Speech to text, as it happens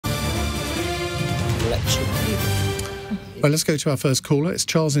Well, let's go to our first caller. It's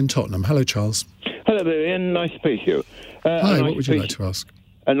Charles in Tottenham. Hello, Charles. Hello, Ian. Nice to speak to you. Hi, what would you like to ask?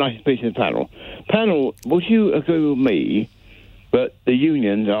 Nice to speak to the panel. Panel, would you agree with me that the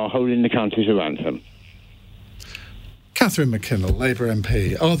unions are holding the country to ransom? Catherine McKinnell, Labour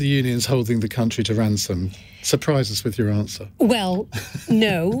MP. Are the unions holding the country to ransom? Surprise us with your answer. Well,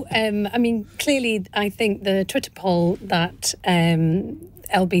 no. I mean, clearly, I think the Twitter poll that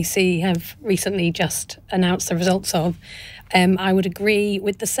LBC have recently just announced the results of, I would agree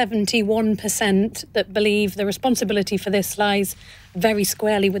with the 71% that believe the responsibility for this lies very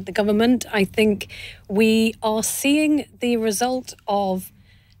squarely with the government. I think we are seeing the result of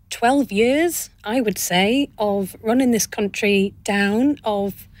 12 years, I would say, of running this country down,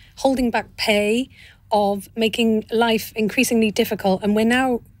 of holding back pay, of making life increasingly difficult. And we're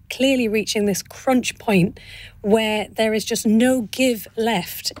now clearly reaching this crunch point where there is just no give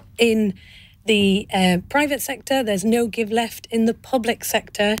left in the private sector, there's no give left in the public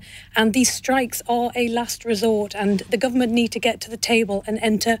sector, and these strikes are a last resort, and the government need to get to the table and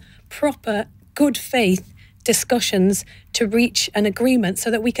enter proper, good faith discussions to reach an agreement so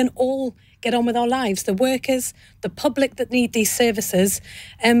that we can all get on with our lives, the workers, the public that need these services,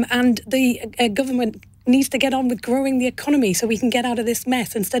 and the government needs to get on with growing the economy so we can get out of this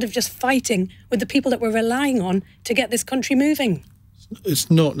mess instead of just fighting with the people that we're relying on to get this country moving.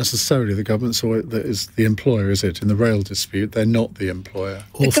 It's not necessarily the government that is the employer, is it? In the rail dispute, they're not the employer.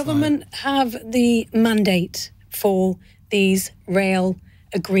 The government have the mandate for these rail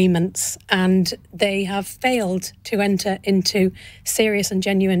agreements, and they have failed to enter into serious and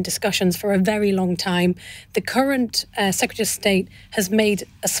genuine discussions for a very long time. The current Secretary of State has made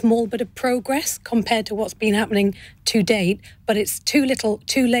a small bit of progress compared to what's been happening to date, but it's too little,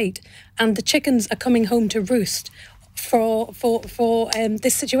 too late, and the chickens are coming home to roost for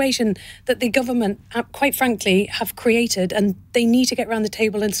this situation that the government, quite frankly, have created, and they need to get around the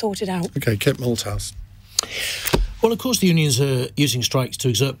table and sort it out. OK, Kit Malthouse. Well, of course, the unions are using strikes to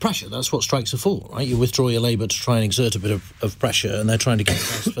exert pressure. That's what strikes are for, right? You withdraw your labour to try and exert a bit of pressure, and they're trying to get the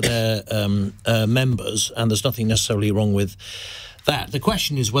best for their members, and there's nothing necessarily wrong with that. The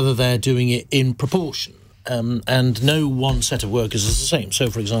question is whether they're doing it in proportion. And no one set of workers is the same.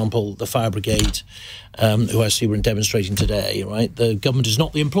 So, for example, the fire brigade, who I see were demonstrating today, right? The government is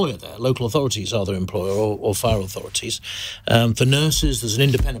not the employer there. Local authorities are their employer, or fire authorities. For nurses, there's an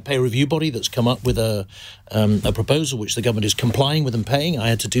independent pay review body that's come up with a proposal which the government is complying with and paying. I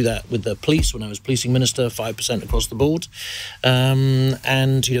had to do that with the police when I was policing minister, 5% across the board.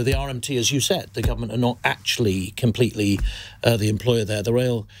 And, you know, the RMT, as you said, the government are not actually completely the employer there. The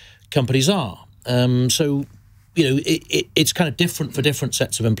rail companies are. So, you know, it's kind of different for different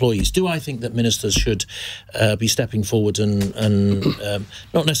sets of employees. Do I think that ministers should be stepping forward and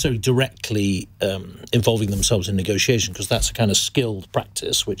not necessarily directly involving themselves in negotiation, because that's a kind of skilled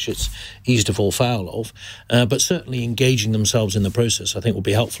practice which it's easy to fall foul of, but certainly engaging themselves in the process I think will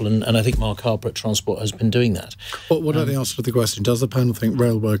be helpful, and I think Mark Harper at Transport has been doing that. What are the answers to the question? Does the panel think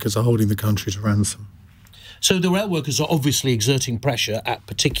rail workers are holding the country to ransom? So the rail workers are obviously exerting pressure at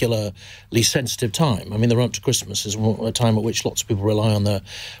particularly sensitive time. I mean, the run up to Christmas is a time at which lots of people rely on the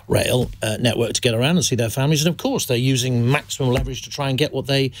rail network to get around and see their families. And, of course, they're using maximum leverage to try and get what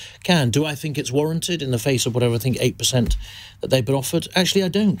they can. Do I think it's warranted in the face of whatever, I think, 8% that they've been offered? Actually, I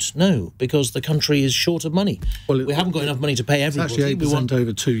don't, no, because the country is short of money. Well, we haven't got enough money to pay everybody. It's actually 8%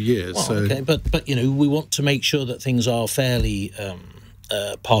 over 2 years. Well, so. OK, but, you know, we want to make sure that things are fairly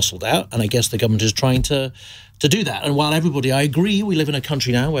parcelled out, and I guess the government is trying to do that. And while everybody, I agree, we live in a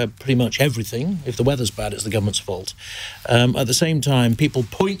country now where pretty much everything, if the weather's bad, it's the government's fault. At the same time, people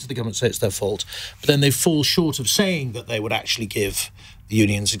point to the government and say it's their fault, but then they fall short of saying that they would actually give the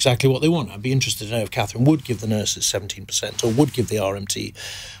unions exactly what they want. I'd be interested to know if Catherine would give the nurses 17% or would give the RMT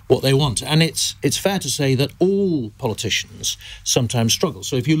what they want. And it's fair to say that all politicians sometimes struggle.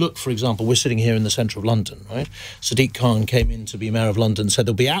 So if you look, for example, we're sitting here in the centre of London, right? Sadiq Khan came in to be Mayor of London, said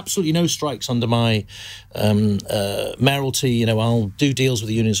there'll be absolutely no strikes under my mayoralty. You know, I'll do deals with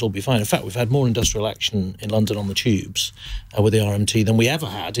the unions, it'll be fine. In fact, we've had more industrial action in London on the tubes with the RMT than we ever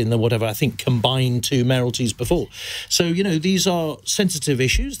had in the whatever, I think, combined 2 mayoralties before. So, you know, these are sensitive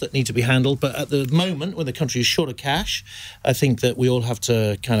issues that need to be handled. But at the moment, when the country is short of cash, I think that we all have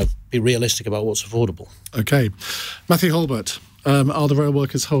to kind of be realistic about what's affordable. OK. Mathew Hulbert, are the rail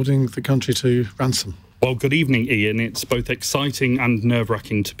workers holding the country to ransom? Well, good evening, Ian. It's both exciting and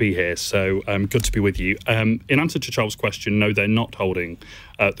nerve-wracking to be here, so good to be with you. In answer to Charles' question, no, they're not holding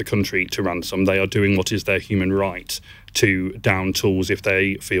the country to ransom. They are doing what is their human right to down tools if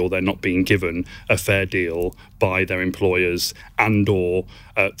they feel they're not being given a fair deal by their employers and or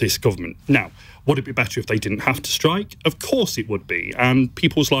this government. Now, would it be better if they didn't have to strike? Of course it would be, and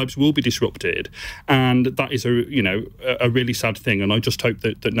people's lives will be disrupted, and that is a really sad thing. And I just hope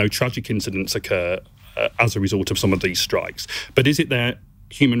that no tragic incidents occur as a result of some of these strikes. But is it their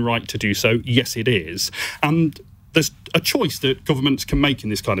human right to do so? Yes, it is. And there's a choice that governments can make in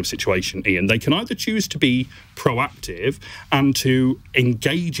this kind of situation, Iain. They can either choose to be proactive and to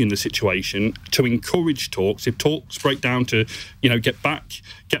engage in the situation, to encourage talks. If talks break down, to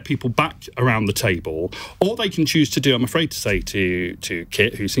get people back around the table, or they can choose to do, I'm afraid to say to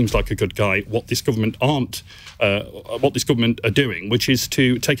Kit, who seems like a good guy, what this government are doing, which is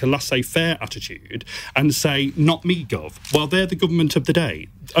to take a laissez-faire attitude and say, not me, Gov. Well, they're the government of the day.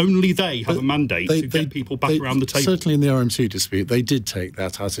 Only they have a mandate to get people back around the table. Certainly in the RMT dispute, they did take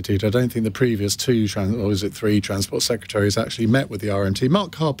that attitude. I don't think the previous three transport secretaries actually met with the RMT.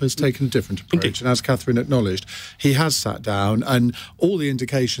 Mark Harper's taken a different approach. Indeed. And as Catherine acknowledged, he has sat down, and all the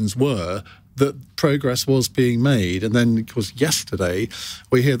indications were that progress was being made. And then, of course, yesterday,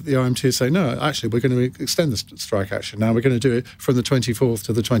 we hear that the RMT is saying, no, actually, we're going to extend the strike action now. We're going to do it from the 24th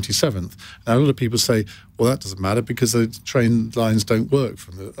to the 27th. Now, a lot of people say, well, that doesn't matter because the train lines don't work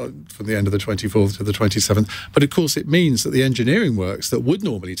from the end of the 24th to the 27th. But, of course, it means that the engineering works that would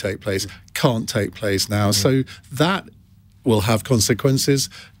normally take place can't take place now. So that will have consequences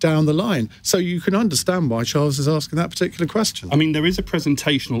down the line. So you can understand why Charles is asking that particular question. I mean, there is a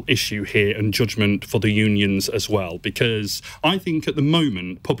presentational issue here and judgment for the unions as well, because I think at the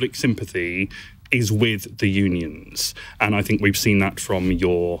moment public sympathy is with the unions, and I think we've seen that from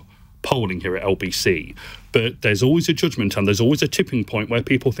your polling here at LBC. But there's always a judgment and there's always a tipping point where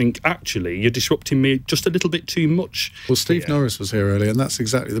people think, actually, you're disrupting me just a little bit too much. Well, Steve Norris was here earlier, and that's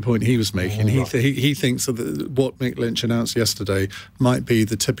exactly the point he was making. He thinks that what Mick Lynch announced yesterday might be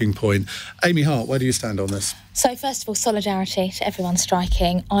the tipping point. Amy Hart, where do you stand on this? So, first of all, solidarity to everyone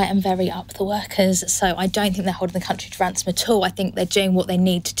striking. I am very up the workers, so I don't think they're holding the country to ransom at all. I think they're doing what they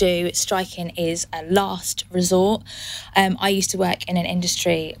need to do. Striking is a last resort. I used to work in an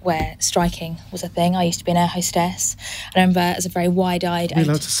industry where striking was a thing. I used to be an air hostess. And I remember as a very wide-eyed... Are you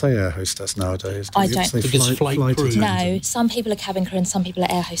allowed to say air hostess nowadays? I don't think it's flight crew. No, some people are cabin crew and some people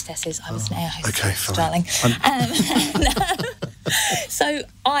are air hostesses. I was an air hostess, darling. So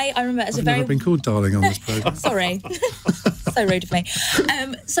I remember as a very... I've been called darling on this programme. Sorry. So rude of me.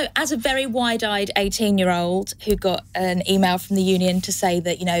 So as a very wide-eyed 18-year-old who got an email from the union to say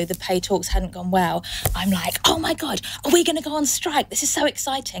that, the pay talks hadn't gone well, I'm like, oh my God, are we going to go on strike? This is so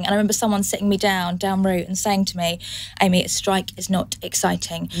exciting. And I remember someone sitting me down route and saying to me, Amy, a strike is not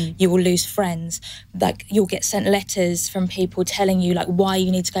exciting. You will lose friends. Like, you'll get sent letters from people telling you, like, why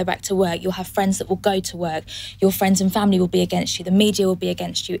you need to go back to work. You'll have friends that will go to work. Your friends and family will be against you. The media will be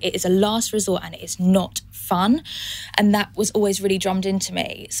against you. It is a last resort and it is not fun. And that was always really drummed into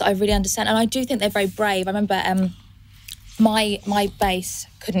me. So I really understand. And I do think they're very brave. I remember my base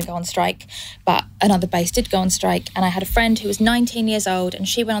couldn't go on strike, but another base did go on strike. And I had a friend who was 19 years old and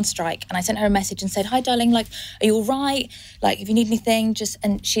she went on strike. And I sent her a message and said, hi, darling, like, are you all right? Like, if you need anything,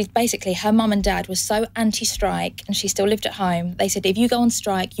 and she's basically, her mum and dad was so anti-strike and she still lived at home. They said, if you go on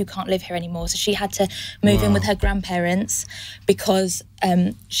strike, you can't live here anymore. So she had to move in with her grandparents because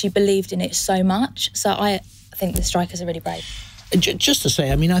she believed in it so much. So I think the strikers are really brave. Just to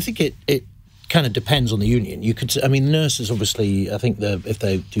say, I mean, I think it kind of depends on the union. Nurses, obviously, I think if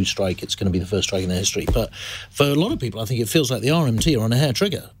they do strike, it's going to be the first strike in their history. But for a lot of people, I think it feels like the RMT are on a hair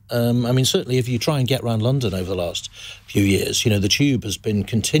trigger. Certainly if you try and get around London over the last few years, the Tube has been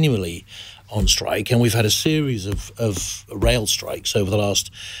continually on strike, and we've had a series of rail strikes over the last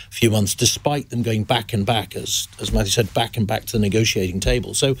few months, despite them going back and back, as Matthew said, back and back to the negotiating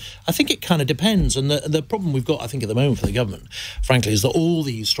table. So I think it kind of depends, and the problem we've got, I think, at the moment for the government, frankly, is that all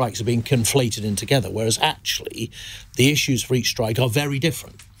these strikes are being conflated in together, whereas actually the issues for each strike are very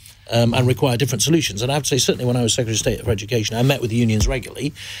different. And require different solutions. And I have to say, certainly when I was Secretary of State for Education, I met with the unions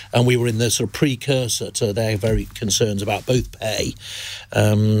regularly, and we were in the sort of precursor to their very concerns about both pay,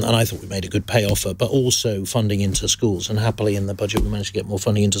 and I thought we made a good pay offer, but also funding into schools. And happily in the budget we managed to get more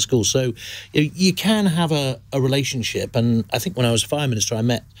funding into schools. So you can have a relationship. And I think when I was Fire Minister, I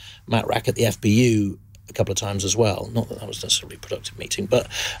met Matt Rack at the FBU a couple of times as well. Not that was necessarily a productive meeting, but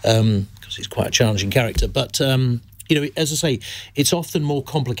because he's quite a challenging character. But as I say, it's often more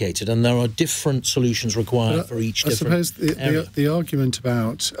complicated, and there are different solutions required for each different I suppose the argument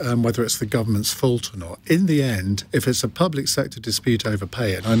about whether it's the government's fault or not, in the end, if it's a public sector dispute over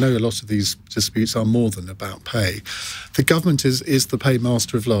pay, and I know a lot of these disputes are more than about pay, the government is the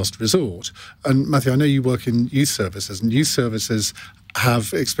paymaster of last resort. And Matthew, I know you work in youth services, and youth services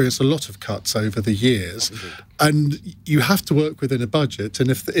have experienced a lot of cuts over the years, and you have to work within a budget. And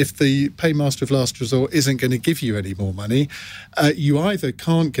if the paymaster of last resort isn't going to give you any more money, you either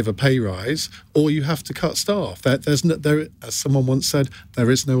can't give a pay rise or you have to cut staff. As someone once said, there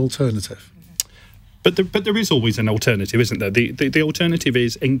is no alternative. But there is always an alternative, isn't there? The alternative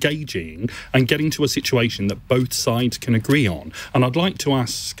is engaging and getting to a situation that both sides can agree on. And I'd like to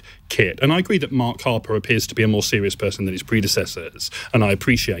ask Kit, and I agree that Mark Harper appears to be a more serious person than his predecessors, and I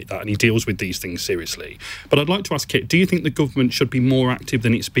appreciate that, and he deals with these things seriously. But I'd like to ask Kit, do you think the government should be more active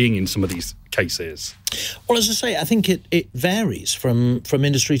than it's being in some of these cases? Well, as I say, I think it varies from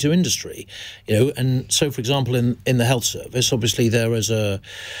industry to industry, and so, for example, in the health service, obviously there is a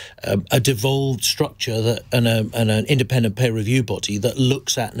devolved structure that and an independent pay review body that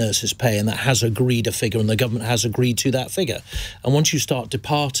looks at nurses' pay and that has agreed a figure, and the government has agreed to that figure. And once you start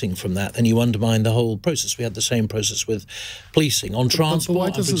departing from that, then you undermine the whole process. We had the same process with policing on transport. But why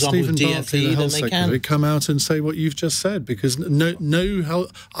doesn't Stephen Barclay, the health secretary, come out and say what you've just said? Because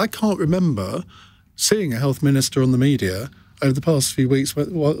I can't remember seeing a health minister on the media over the past few weeks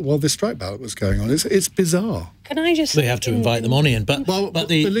while this strike ballot was going on. It's bizarre. Can I just... They have to invite them on in, but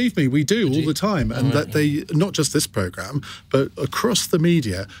believe me, we do all the time, and that they, not just this programme, but across the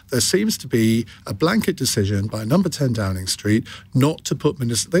media, there seems to be a blanket decision by Number 10 Downing Street not to put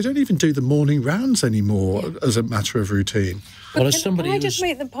ministers... They don't even do the morning rounds anymore as a matter of routine. But can I just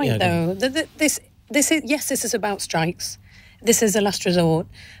make the point, though, that this is about strikes. This is a last resort,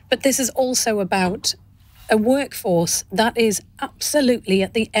 but this is also about a workforce that is absolutely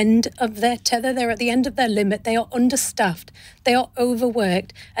at the end of their tether. They're at the end of their limit. They are understaffed. They are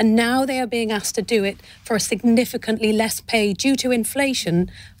overworked. And now they are being asked to do it for a significantly less pay due to inflation,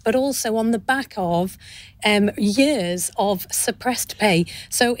 but also on the back of years of suppressed pay.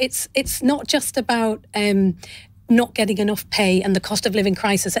 So it's not just about... not getting enough pay and the cost of living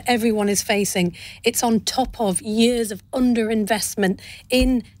crisis that everyone is facing. It's on top of years of underinvestment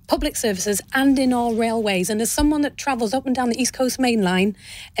in public services and in our railways. And as someone that travels up and down the East Coast Main Line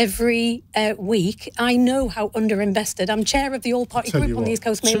every week, I know how underinvested. I'm chair of the all-party group on the East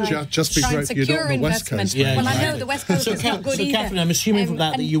Coast Main Line. Just be great you're not on the West Coast. Well, I know the West Coast is not good either. Catherine, I'm assuming from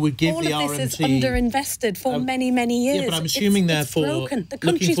that you would give the RMT... All of this is underinvested for many, many years. Yeah, but I'm assuming, therefore, broken. The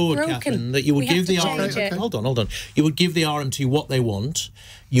country's broken. Catherine, that you would give the RMT... Hold on. You would give the RMT what they want.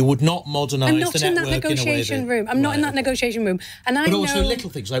 You would not modernise the network in a way that... I'm not in that negotiation room. I'm not in that negotiation room. And I know... But also little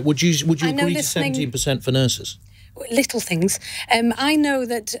things, like would you agree to 17% for nurses? Little things. I know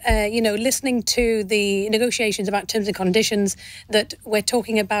that, listening to the negotiations about terms and conditions, that we're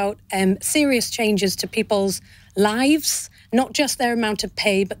talking about serious changes to people's lives, not just their amount of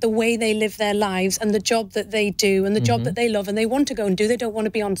pay, but the way they live their lives and the job that they do and the job that they love and they want to go and do. They don't want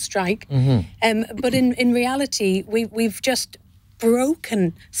to be on strike. But in reality, we've just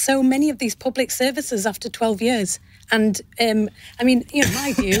broken so many of these public services after 12 years. And,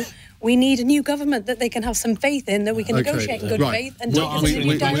 my view... We need a new government that they can have some faith in, that we can negotiate in good faith and take us in a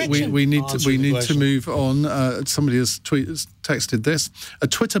new direction. We need to move on. Somebody has texted this. A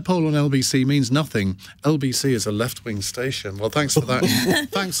Twitter poll on LBC means nothing. LBC is a left-wing station. Well, thanks for that.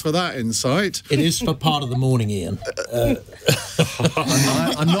 Thanks for that insight. It is for part of the morning, Iain.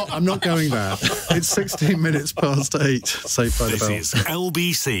 I'm not going there. It's 16 minutes past 8. Saved by the Bell. This is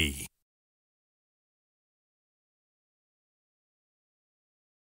LBC.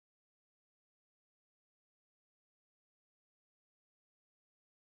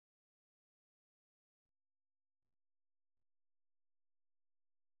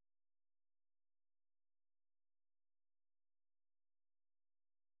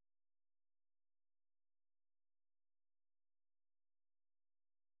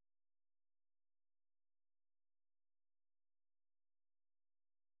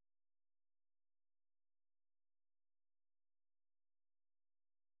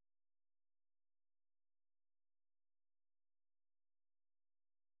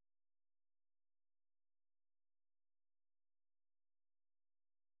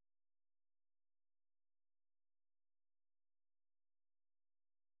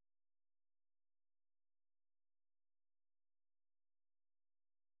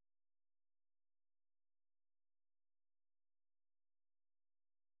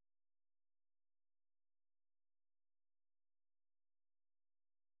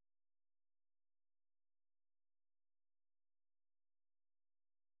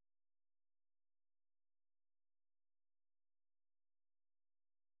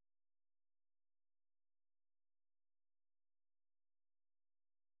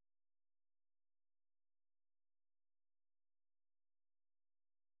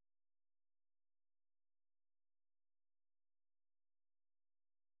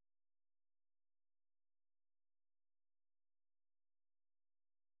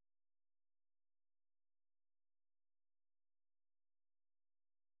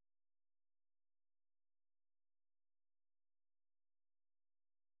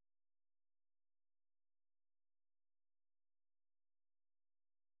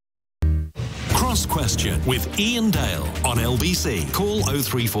 Cross Question with Iain Dale on LBC. Call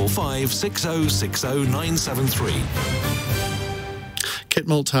 0345 6060 973. Kit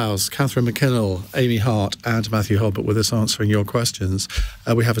Malthouse, Catherine McKinnell, Amy Hart and Mathew Hulbert with us answering your questions.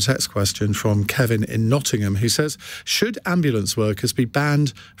 We have a text question from Kevin in Nottingham who says, should ambulance workers be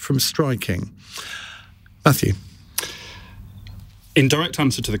banned from striking? Mathew. In direct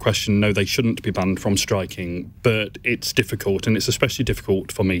answer to the question, no, they shouldn't be banned from striking, but it's difficult, and it's especially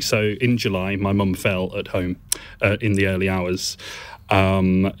difficult for me. So in July, my mum fell at home in the early hours.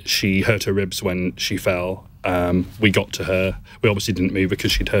 She hurt her ribs when she fell. We got to her. We obviously didn't move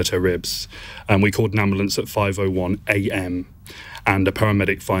because she'd hurt her ribs. And we called an ambulance at 5:01 a.m. and a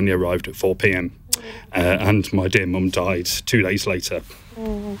paramedic finally arrived at 4 p.m. And my dear mum died 2 days later.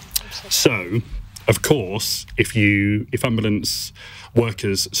 So, of course, if ambulance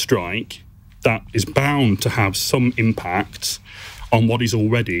workers strike, that is bound to have some impact on what is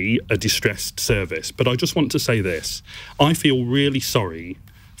already a distressed service. But I just want to say this. I feel really sorry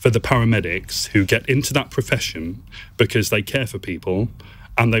for the paramedics who get into that profession because they care for people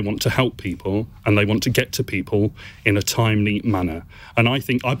and they want to help people and they want to get to people in a timely manner. And I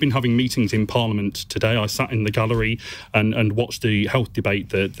think I've been having meetings in Parliament today. I sat in the gallery and watched the health debate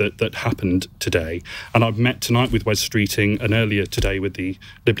that happened today. And I've met tonight with Wes Streeting and earlier today with the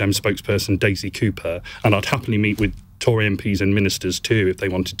Lib Dem spokesperson Daisy Cooper. And I'd happily meet with Tory MPs and ministers too if they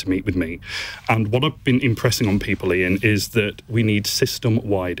wanted to meet with me. And what I've been impressing on people, Ian, is that we need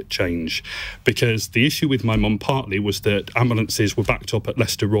system-wide change, because the issue with my mum partly was that ambulances were backed up at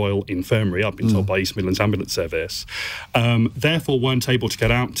Leicester Royal Infirmary, I've been told by East Midlands Ambulance Service, therefore weren't able to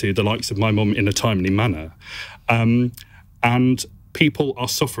get out to the likes of my mum in a timely manner. And people are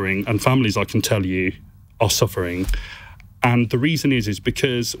suffering, and families, I can tell you, are suffering. And the reason is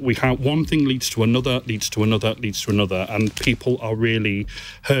because we have one thing leads to another, leads to another, leads to another, and people are really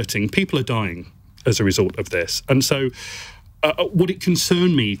hurting. People are dying as a result of this. And so would it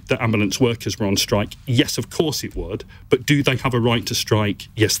concern me that ambulance workers were on strike? Yes, of course it would. But do they have a right to strike?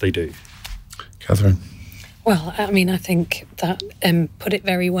 Yes, they do. Catherine. Well, I mean, I think that put it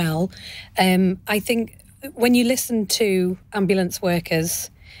very well. I think when you listen to ambulance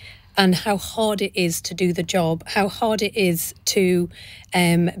workers and how hard it is to do the job, how hard it is to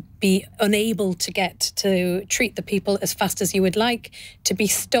be unable to get to treat the people as fast as you would like, to be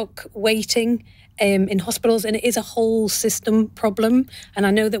stuck waiting in hospitals, and it is a whole system problem. And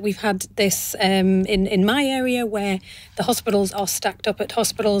I know that we've had this in my area where the hospitals are stacked up at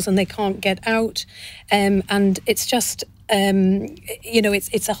hospitals and they can't get out, and it's just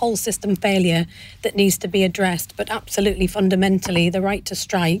it's a whole system failure that needs to be addressed. But absolutely fundamentally, the right to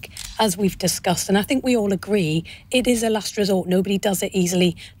strike, as we've discussed, and I think we all agree, it is a last resort. Nobody does it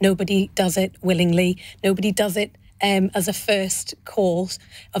easily. Nobody does it willingly. Nobody does it as a first course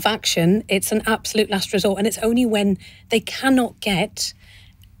of action. It's an absolute last resort, and it's only when they cannot get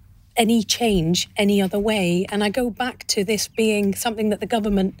any change any other way. And I go back to this being something that the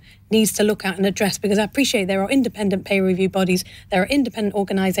government needs to look at and address, because I appreciate there are independent peer review bodies, there are independent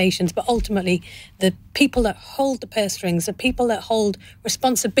organisations, but ultimately the people that hold the purse strings, the people that hold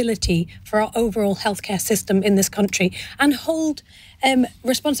responsibility for our overall healthcare system in this country and hold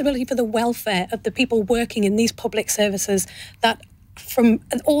responsibility for the welfare of the people working in these public services, that from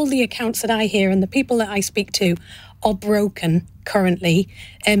all the accounts that I hear and the people that I speak to are broken currently.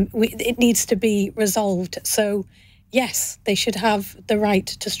 It needs to be resolved. So, yes, they should have the right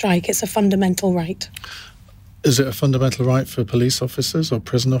to strike. It's a fundamental right. Is it a fundamental right for police officers or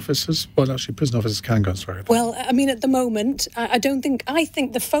prison officers? Well, actually, prison officers can go on strike. Well, I mean, at the moment, I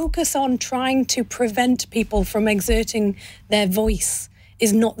think the focus on trying to prevent people from exerting their voice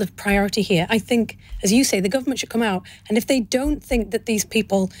is not the priority here. I think, as you say, the government should come out, and if they don't think that these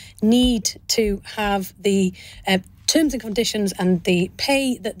people need to have the terms and conditions and the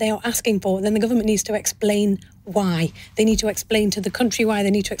pay that they are asking for, then the government needs to explain why. They need to explain to the country why.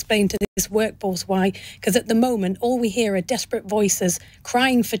 They need to explain to this workforce why. Because at the moment, all we hear are desperate voices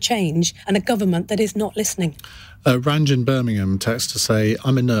crying for change and a government that is not listening. Ranj in Birmingham texts to say,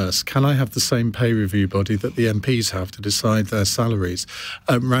 I'm a nurse. Can I have the same pay review body that the MPs have to decide their salaries?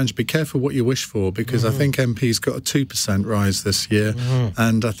 Ranj, be careful what you wish for, because I think MPs got a 2% rise this year,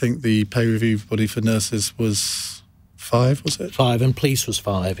 and I think the pay review body for nurses was 5, was it? 5, and police was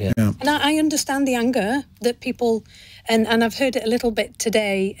 5, yeah. And I understand the anger that people, and I've heard it a little bit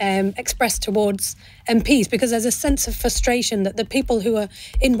today, expressed towards MPs, because there's a sense of frustration that the people who are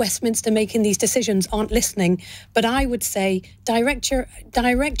in Westminster making these decisions aren't listening. But I would say direct your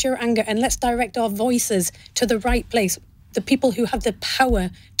anger, and let's direct our voices to the right place, the people who have the power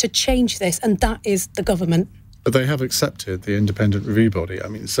to change this, and that is the government. But they have accepted the independent review body. I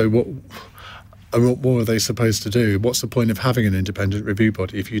mean, so what... And what more are they supposed to do? What's the point of having an independent review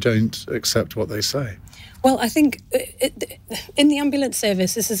body if you don't accept what they say? Well, I think in the ambulance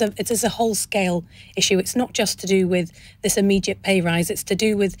service, it is a whole-scale issue. It's not just to do with this immediate pay rise. It's to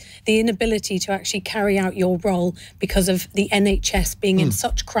do with the inability to actually carry out your role because of the NHS being in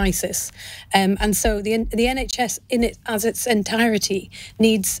such crisis. And so the NHS, as its entirety,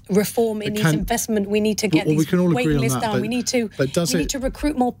 needs reform. It needs investment. We need to get these waiting lists down. We need to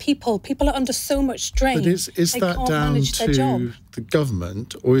recruit more people. People are under so much strain. But is that down to the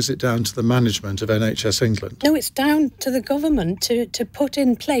government, or is it down to the management of NHS England? No, it's down to the government to put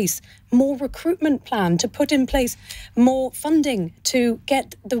in place more recruitment plan, to put in place more funding, to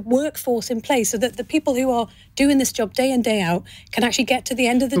get the workforce in place so that the people who are doing this job day in, day out can actually get to the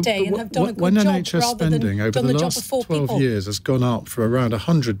end of the day and have done a good job NHS rather than spending over the last 12 years has gone up from around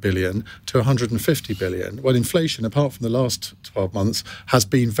 100 billion to 150 billion, when inflation, apart from the last 12 months, has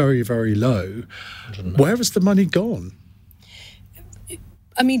been very, very low. Where has the money gone?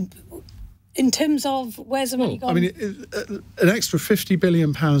 I mean, in terms of where's the money gone? I mean, an extra £50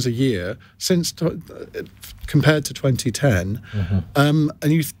 billion a year since compared to 2010, and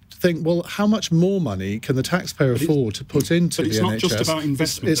you think, well, how much more money can the taxpayer afford to put into the NHS? But it's not just about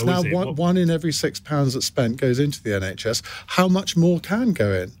investment. It's now one in every £6 that's spent goes into the NHS. How much more can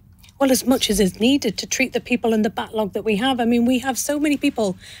go in? Well, as much as is needed to treat the people in the backlog that we have. I mean, we have so many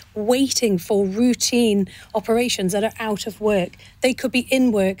people waiting for routine operations that are out of work. They could be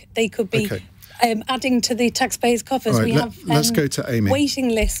in work. They could be adding to the taxpayers' coffers. Right, we have let's go to Amy. Waiting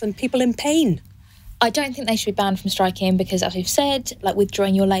lists and people in pain. I don't think they should be banned from striking because, as we've said, like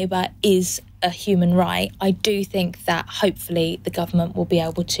withdrawing your labour is a human right. I do think that hopefully the government will be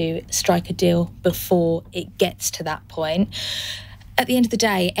able to strike a deal before it gets to that point. At the end of the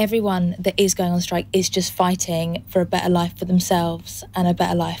day, everyone that is going on strike is just fighting for a better life for themselves and a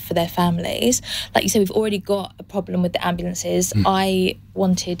better life for their families. Like you said, we've already got a problem with the ambulances. I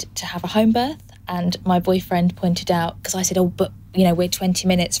wanted to have a home birth, and my boyfriend pointed out, because I said, oh, but, you know, we're 20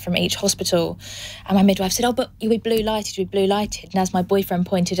 minutes from each hospital. And my midwife said, oh, but you'll be blue lighted, And as my boyfriend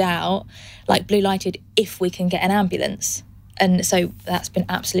pointed out, like blue lighted if we can get an ambulance. And so that's been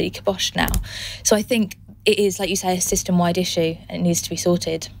absolutely kiboshed now. So I think it is, like you say, a system-wide issue and it needs to be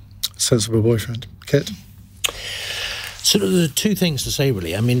sorted. Sensible boyfriend. Kit? So there are two things to say,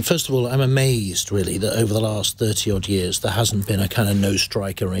 really. I mean, first of all, I'm amazed, really, that over the last 30-odd years there hasn't been a kind of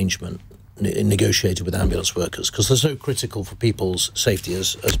no-strike arrangement negotiated with ambulance workers, because they're so critical for people's safety,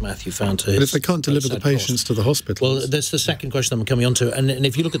 as Mathew found to his... But if they can't deliver the patients to the hospitals... Well, that's the second question I'm coming on to. And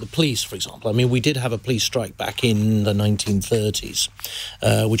if you look at the police, for example, I mean, we did have a police strike back in the 1930s,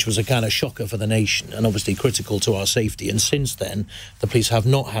 which was a kind of shocker for the nation and obviously critical to our safety. And since then, the police have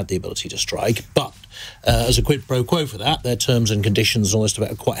not had the ability to strike, but as a quid pro quo for that, their terms and conditions and all this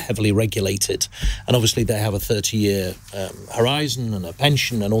stuff are quite heavily regulated. And obviously they have a 30-year horizon and a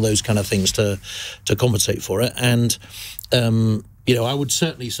pension and all those kind of things to compensate for it. And, you know, I would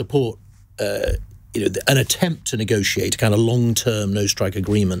certainly support an attempt to negotiate a kind of long-term no-strike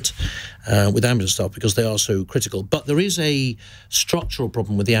agreement with ambulance staff, because they are so critical. But there is a structural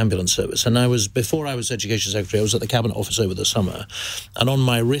problem with the ambulance service. And before I was Education Secretary, I was at the Cabinet Office over the summer, and on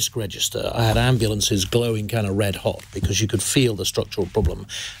my risk register, I had ambulances glowing kind of red hot because you could feel the structural problem.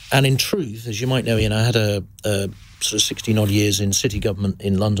 And in truth, as you might know, Ian, I had a sort of 16-odd years in city government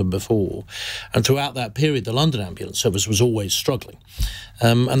in London before, and throughout that period the London ambulance service was always struggling,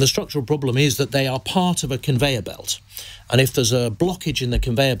 and the structural problem is that they are part of a conveyor belt, and if there's a blockage in the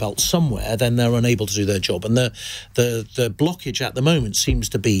conveyor belt somewhere, then they're unable to do their job. And the blockage at the moment seems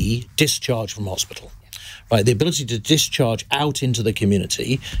to be discharge from hospital. Right, the ability to discharge out into the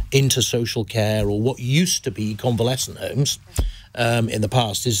community, into social care, or what used to be convalescent homes in the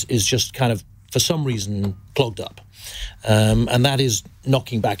past is just kind of, for some reason, clogged up. And that is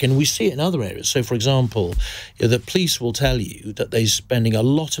knocking back. And we see it in other areas. So, for example, the police will tell you that they're spending a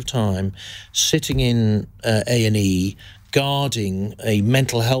lot of time sitting in A&E, guarding a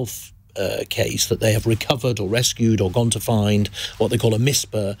mental health case that they have recovered or rescued or gone to find, what they call a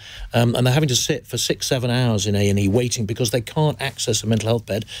MISPER, and they're having to sit for 6-7 hours in A&E waiting because they can't access a mental health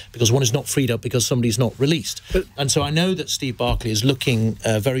bed because one is not freed up because somebody's not released. And so I know that Steve Barclay is looking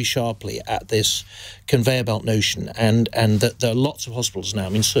very sharply at this conveyor belt notion, and that there are lots of hospitals now. I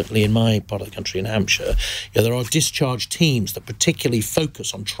mean, certainly in my part of the country, in Hampshire, there are discharge teams that particularly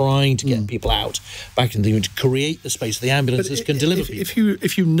focus on trying to get people out back in the to create the space the ambulances can deliver people.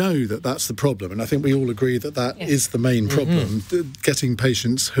 If you know that that's the problem, and I think we all agree that that is the main problem, getting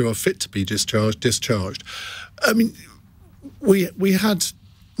patients who are fit to be discharged. I mean, we had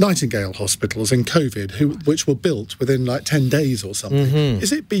Nightingale hospitals in COVID, which were built within like 10 days or something.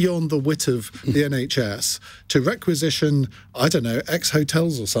 Is it beyond the wit of the NHS to requisition, I don't know,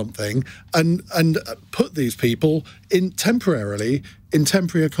 ex-hotels or something, and put these people in temporary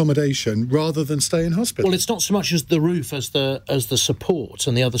accommodation rather than stay in hospital? Well, it's not so much as the roof as the support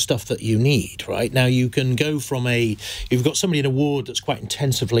and the other stuff that you need, right? Now, you can go from you've got somebody in a ward that's quite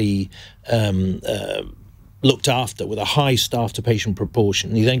intensively looked after with a high staff to patient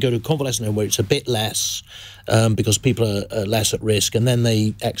proportion. You then go to a convalescent home where it's a bit less because people are less at risk, and then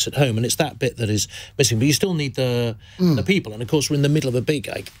they exit home, and it's that bit that is missing. But you still need the people, and of course we're in the middle of a big,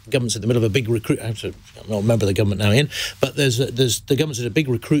 government's in the middle of a big I'm not a member of the government now, Ian, but there's the government's in a big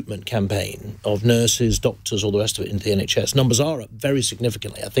recruitment campaign of nurses, doctors, all the rest of it into the NHS. Numbers are up very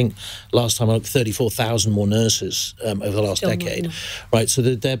significantly. I think last time I looked, 34,000 more nurses over the last decade, right? So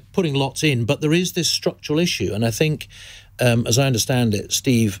they're putting lots in, but there is this structural issue, and I think, as I understand it,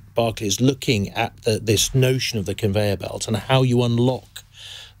 Steve Barclay is looking at this notion of the conveyor belt and how you unlock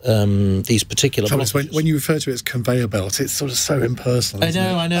these particular Thomas, when you refer to it as conveyor belt, it's sort of so impersonal.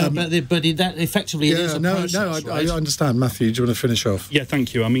 I know, but that effectively it is a process, right? I understand. Matthew, do you want to finish off? Yeah,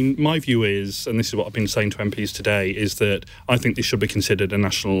 thank you. I mean, my view is, and this is what I've been saying to MPs today, is that I think this should be considered a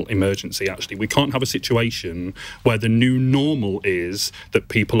national emergency, actually. We can't have a situation where the new normal is that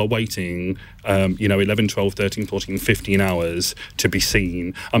people are waiting 11, 12, 13, 14, 15 hours to be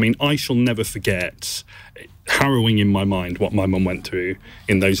seen. I mean, I shall never forget, harrowing in my mind, what my mum went through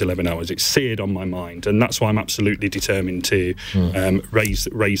in those 11 hours. It's seared on my mind, and that's why I'm absolutely determined to raise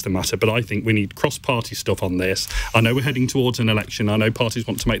the matter. But I think we need cross-party stuff on this. I know we're heading towards an election. I know parties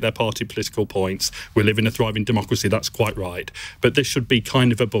want to make their party political points. We live in a thriving democracy, that's quite right. But this should be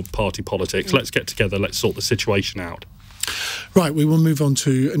kind of above party politics. Let's get together, let's sort the situation out. Right, we will move on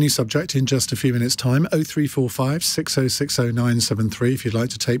to a new subject in just a few minutes' time. 0345 6060 973 if you'd like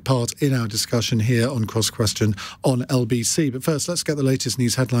to take part in our discussion here on Cross Question on LBC. But first, let's get the latest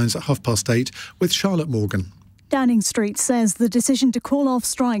news headlines at 8:30 with Charlotte Morgan. Downing Street says the decision to call off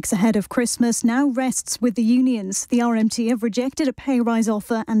strikes ahead of Christmas now rests with the unions. The RMT have rejected a pay rise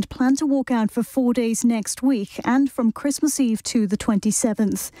offer and plan to walk out for 4 days next week and from Christmas Eve to the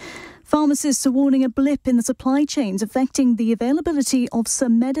 27th. Pharmacists are warning a blip in the supply chains affecting the availability of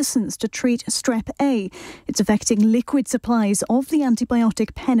some medicines to treat strep A. It's affecting liquid supplies of the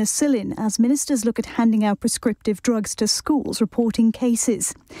antibiotic penicillin as ministers look at handing out prescriptive drugs to schools reporting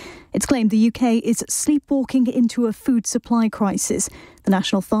cases. It's claimed the UK is sleepwalking into a food supply crisis. The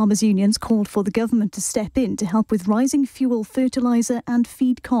National Farmers Unions called for the government to step in to help with rising fuel, fertiliser and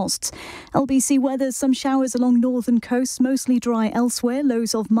feed costs. LBC weather, some showers along northern coasts, mostly dry elsewhere,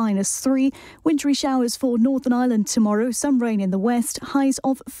 lows of -3. Wintry showers for Northern Ireland tomorrow, some rain in the west, highs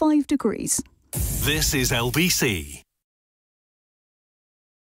of 5 degrees. This is LBC.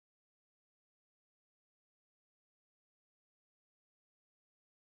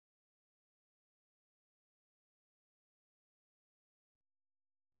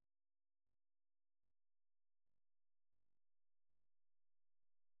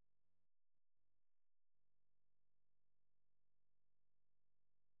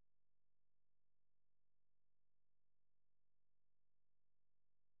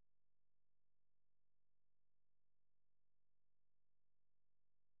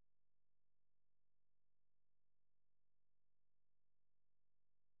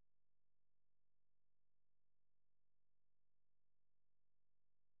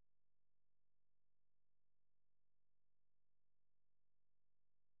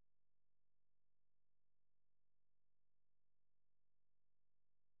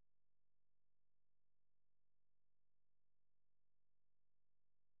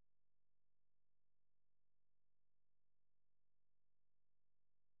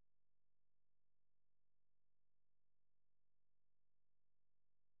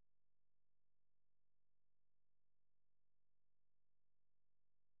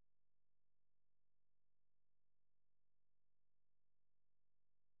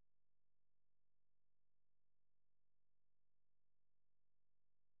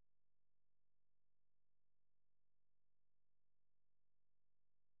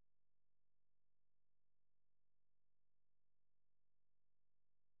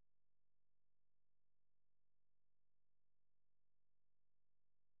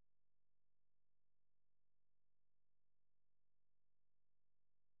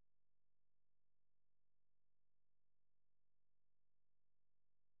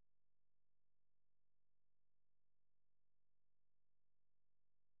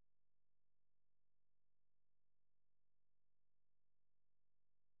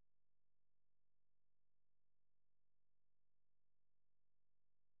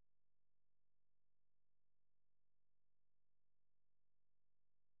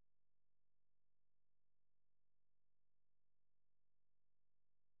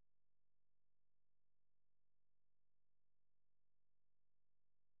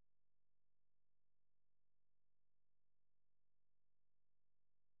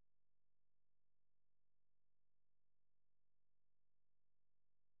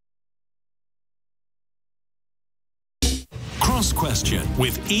 Ask Question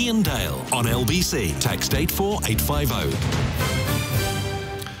with Iain Dale on LBC. Text 84850.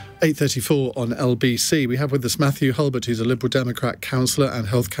 8:34 on LBC. We have with us Mathew Hulbert, who's a Liberal Democrat councillor and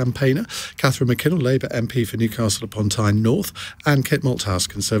health campaigner, Catherine McKinnell, Labour MP for Newcastle upon Tyne North, and Kate Malthouse,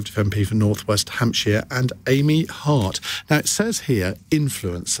 Conservative MP for North West Hampshire, and Amy Hart. Now, it says here,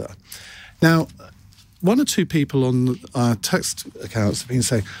 influencer. Now, one or two people on our text accounts have been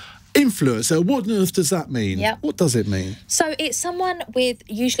saying, influencer, what on earth does that mean? Yep. What does it mean? So it's someone with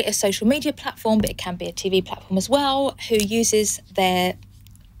usually a social media platform, but it can be a TV platform as well, who uses their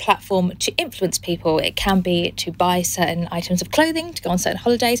platform to influence people. It can be to buy certain items of clothing, to go on certain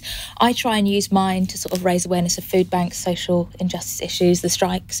holidays. I try and use mine to sort of raise awareness of food banks, social injustice issues, the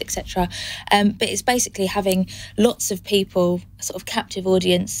strikes, etc. But it's basically having lots of people, a sort of captive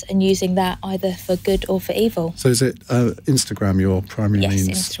audience, and using that either for good or for evil. So is it Instagram your primary means?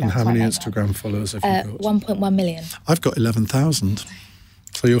 Instagram, and how many Instagram followers have you got? 1.1 million. I've got 11,000.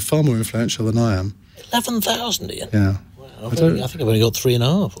 So you're far more influential than I am. 11,000, Ian? Yeah. I think I've only got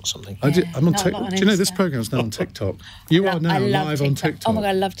 3.5 or something. I'm on TikTok. Do you know this programme's now on TikTok? You are now live on TikTok. Oh my God,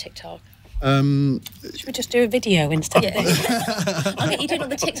 I love TikTok. Should we just do a video instead? I'll get you doing all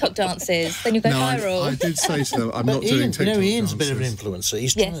the TikTok dances, then you go viral. I did say to them, I'm not doing TikTok Ian's dances. a bit of an influencer.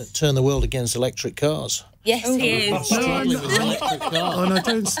 He's trying to turn the world against electric cars. Yes, he is. Oh, no,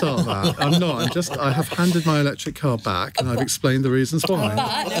 don't start that. I'm not. I have handed my electric car back and I've explained the reasons why.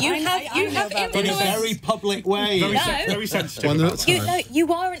 But you have In a very public way. Very sensitive. One at a time.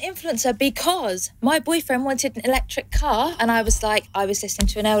 You are an influencer because my boyfriend wanted an electric car, and I was listening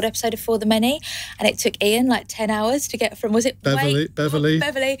to an old episode of For the Many, and it took Ian like 10 hours to get from, was it Beverley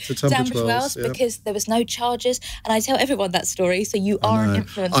to Tunbridge Wells, because there was no charges. And I tell everyone that story, so you are an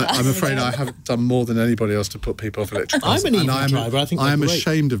influencer. I'm afraid I have done more than anybody else to put people off electric cars. I'm an EV driver. I think I am great.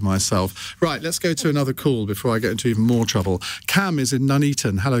 ashamed of myself. Right, let's go to another call before I get into even more trouble. Cam is in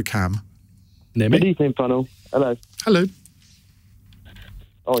Nuneaton. Hello, Cam. Good evening, panel. Hello. Hello.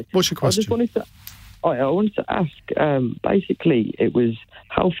 Oh, What's your question? I wanted to ask, basically, it was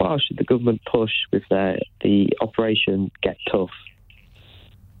how far should the government push with the Operation Get Tough?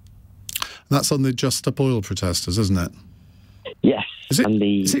 That's on the Just Stop Oil protesters, isn't it? Yes. Is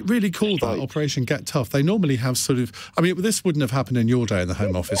it really called that, Operation Get Tough? They normally have sort of... I mean, this wouldn't have happened in your day in the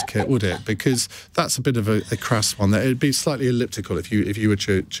Home Office, Kit, would it? Because that's a bit of a crass one. It'd be slightly elliptical if you were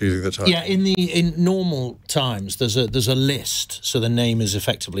choosing the title. Yeah, in normal times, there's a list, so the name is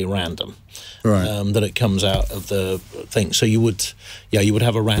effectively random. Right. That it comes out of the thing. So you would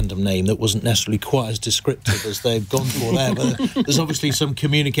have a random name that wasn't necessarily quite as descriptive as they've gone for there. But there's obviously some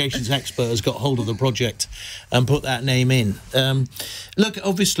communications expert has got hold of the project and put that name in. Look,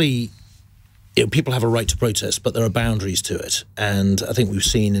 obviously, people have a right to protest, but there are boundaries to it, and I think we've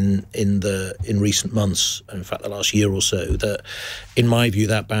seen in recent months, and in fact the last year or so, that, in my view,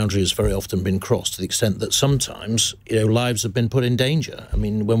 that boundary has very often been crossed to the extent that sometimes lives have been put in danger. I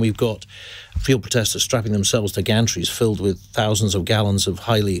mean, when we've got field protesters strapping themselves to gantries filled with thousands of gallons of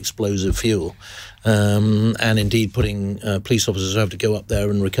highly explosive fuel, and indeed putting police officers who have to go up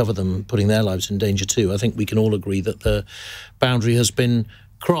there and recover them, putting their lives in danger too, I think we can all agree that the boundary has been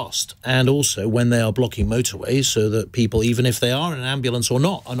crossed. And also when they are blocking motorways so that people, even if they are in an ambulance or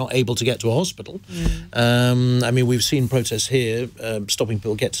not, are not able to get to a hospital. I mean, we've seen protests here stopping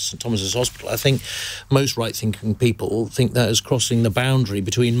people get to St Thomas's Hospital. I think most right-thinking people think that is crossing the boundary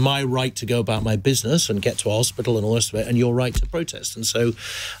between my right to go about my business and get to a hospital and all the rest of it, and your right to protest. And so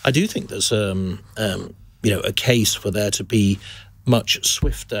I do think there's a case for there to be much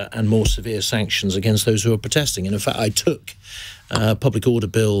swifter and more severe sanctions against those who are protesting. And in fact, I took a public order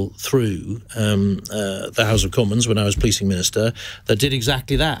bill through the House of Commons when I was policing minister that did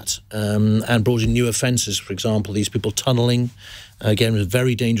exactly that, and brought in new offences. For example, these people tunnelling, again, was a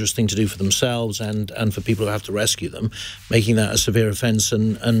very dangerous thing to do for themselves and for people who have to rescue them, making that a severe offence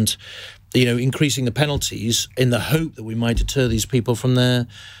and increasing the penalties in the hope that we might deter these people from their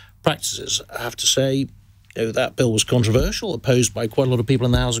practices. I have to say, that bill was controversial, opposed by quite a lot of people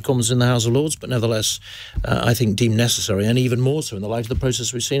in the House of Commons and in the House of Lords, but nevertheless, I think deemed necessary, and even more so in the light of the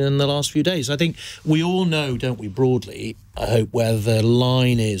process we've seen in the last few days. I think we all know, don't we, broadly, I hope, where the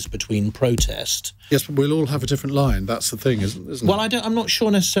line is between protest. Yes, but we'll all have a different line. That's the thing, isn't it? Well, I'm not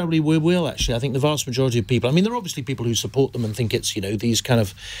sure necessarily we will, actually. I think the vast majority of people... I mean, there are obviously people who support them and think it's, these kind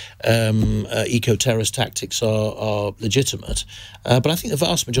of eco-terrorist tactics are legitimate. But I think the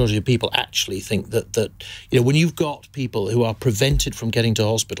vast majority of people actually think that when you've got people who are prevented from getting to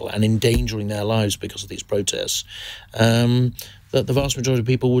hospital and endangering their lives because of these protests, that the vast majority of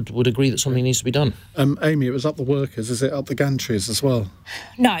people would agree that something needs to be done. Amy, it was up the workers. Is it up the gantries as well?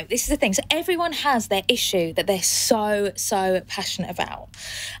 No, this is the thing. So everyone has their issue that they're so passionate about.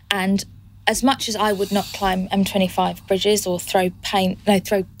 And as much as I would not climb M25 bridges or throw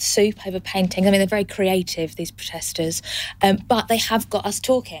soup over paintings, I mean, they're very creative, these protesters, but they have got us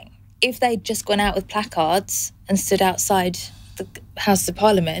talking. If they'd just gone out with placards and stood outside the House of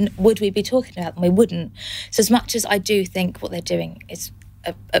Parliament, would we be talking about them? We wouldn't. So as much as I do think what they're doing is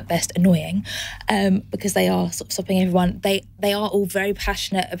at best annoying, because they are sort of stopping everyone, they are all very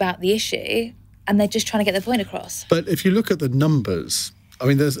passionate about the issue and they're just trying to get their point across. But if you look at the numbers, I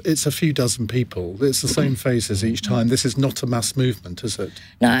mean, it's a few dozen people. It's the same faces each time. This is not a mass movement, is it?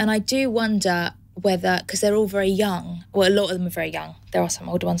 No, and I do wonder whether, because they're all very young, well, a lot of them are very young. There are some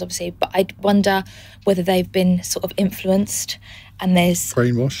older ones, obviously, but I wonder whether they've been sort of influenced and there's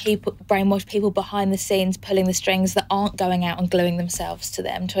brainwashed people behind the scenes pulling the strings that aren't going out and gluing themselves to the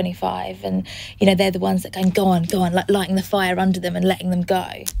M25. And, you know, they're the ones that go on, like lighting the fire under them and letting them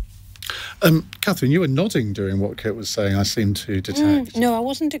go. Catherine, you were nodding during what Kit was saying, I seem to detect. No, I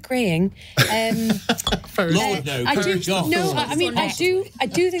wasn't agreeing. I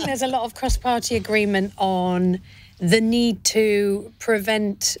do think there's a lot of cross-party agreement on the need to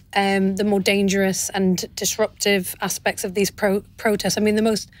prevent the more dangerous and disruptive aspects of these protests. I mean, the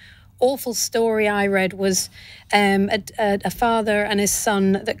most awful story I read was a father and his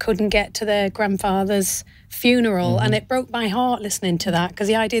son that couldn't get to their grandfather's funeral, and it broke my heart listening to that, because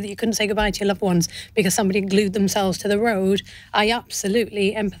the idea that you couldn't say goodbye to your loved ones because somebody glued themselves to the road, I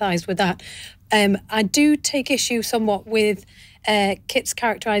absolutely empathised with that. I do take issue somewhat with Kit's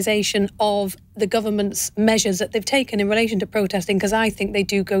characterisation of the government's measures that they've taken in relation to protesting, because I think they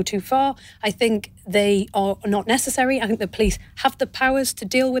do go too far. I think they are not necessary. I think the police have the powers to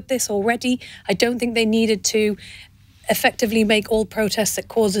deal with this already. I don't think they needed to effectively make all protests that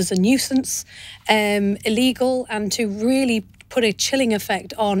causes a nuisance illegal, and to really put a chilling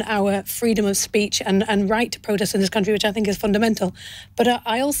effect on our freedom of speech and right to protest in this country, which I think is fundamental. But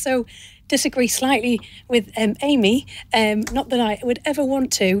I also disagree slightly with Amy, not that I would ever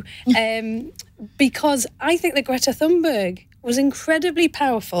want to, because I think that Greta Thunberg was incredibly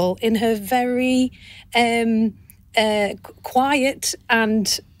powerful in her very quiet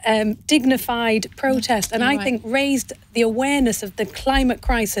and dignified protest, and I think raised the awareness of the climate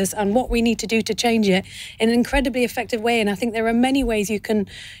crisis and what we need to do to change it in an incredibly effective way. And I think there are many ways you can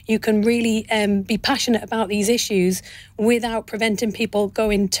really be passionate about these issues without preventing people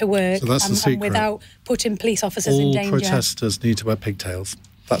going to work, and without putting police officers in danger. All protesters need to wear pigtails.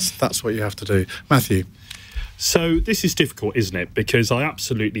 That's what you have to do. Matthew? So this is difficult, isn't it? Because I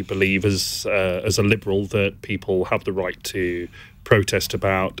absolutely believe as a Liberal that people have the right to protest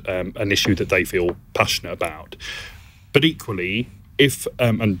about an issue that they feel passionate about. But equally, if,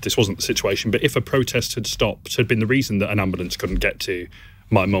 and this wasn't the situation, but if a protest had stopped, had been the reason that an ambulance couldn't get to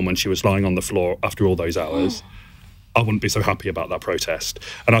my mum when she was lying on the floor after all those hours, I wouldn't be so happy about that protest.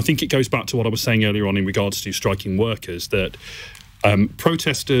 And I think it goes back to what I was saying earlier on in regards to striking workers, that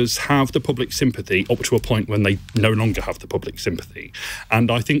protesters have the public sympathy up to a point when they no longer have the public sympathy. And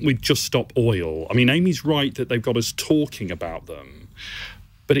I think we'd just stop oil. I mean, Amy's right that they've got us talking about them,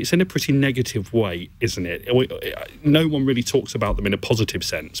 but it's in a pretty negative way, isn't it? No one really talks about them in a positive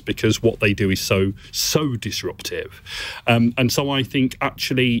sense because what they do is so disruptive. And so I think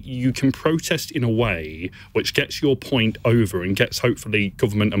actually you can protest in a way which gets your point over and gets hopefully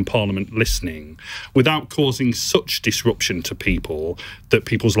government and parliament listening without causing such disruption to people that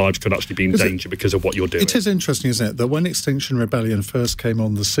people's lives could actually be in danger because of what you're doing. It is interesting, isn't it, that when Extinction Rebellion first came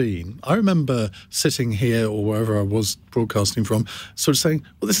on the scene, I remember sitting here or wherever I was broadcasting from, sort of saying,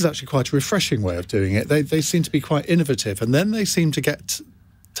 well, this is actually quite a refreshing way of doing it. They seem to be quite innovative, and then they seem to get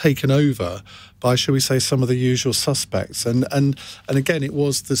taken over by, shall we say, some of the usual suspects. And again, it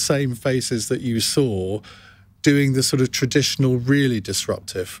was the same faces that you saw doing the sort of traditional, really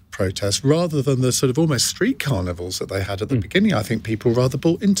disruptive protests, rather than the sort of almost street carnivals that they had at the beginning. I think people rather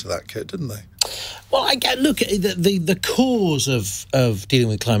bought into that, Kit, didn't they? Well, look, the cause of dealing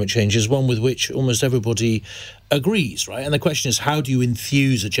with climate change is one with which almost everybody agrees, right? And the question is, how do you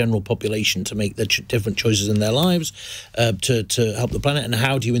enthuse a general population to make the different choices in their lives to help the planet? And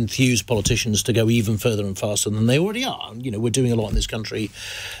how do you enthuse politicians to go even further and faster than they already are? You know, we're doing a lot in this country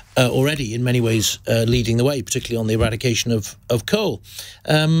already, in many ways, leading the way, particularly on the eradication of coal.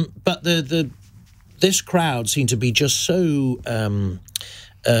 But this crowd seemed to be just so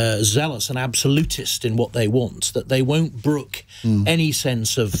zealous and absolutist in what they want that they won't brook any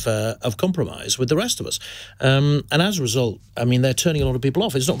sense of compromise with the rest of us. And as a result, I mean, they're turning a lot of people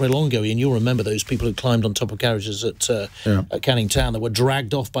off. It's not very long ago, and you'll remember those people who climbed on top of carriages at Canning Town that were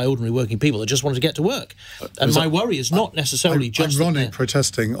dragged off by ordinary working people that just wanted to get to work. And my worry is not necessarily just ironic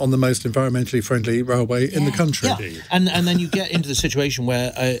protesting on the most environmentally friendly railway in the country. Yeah. And then you get into the situation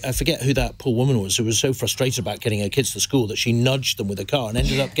where I forget who that poor woman was who was so frustrated about getting her kids to school that she nudged them with a car and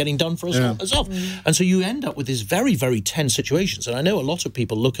ended up getting done for herself. And so you end up with these very, very tense situations. And I know a lot of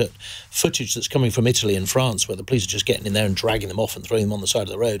people look at footage that's coming from Italy and France where the police are just getting in there and dragging them off and throwing them on the side of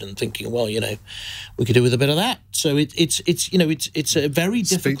the road and thinking, well, you know, we could do with a bit of that. So it's a very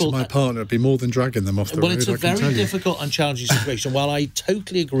difficult... Speak to my partner, it'd be more than dragging them off the road. Well, it's a very difficult and challenging situation. While I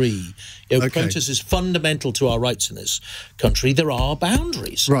totally agree, protest is fundamental to our rights in this country, there are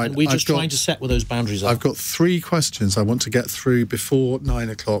boundaries. Right. And we're just trying to set where those boundaries are. I've got 3 questions I want to get through before 9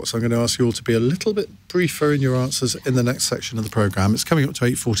 o'clock, so I'm going to ask you all to be a little bit briefer in your answers in the next section of the programme. It's coming up to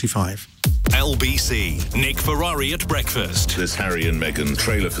 8:45. LBC, Nick Ferrari at breakfast. There's Harry and Meghan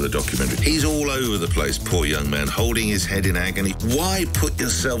trailer for the documentary. He's all over the place, poor young man, holding his head in agony. Why put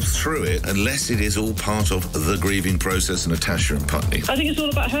yourself through it unless it is all part of the grieving process, Natasha and Putney? I think it's all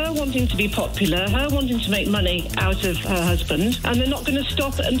about her wanting to be popular, her wanting to make money out of her husband, and they're not going to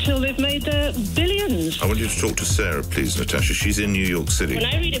stop until they've made their billions. I want you to talk to Sarah, please, Natasha. She's in New York City. When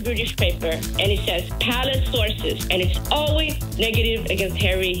I read a British paper and it says palace sources, and it's always negative against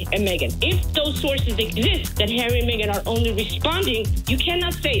Harry and Meghan. If those sources exist, that Harry and Meghan are only responding, you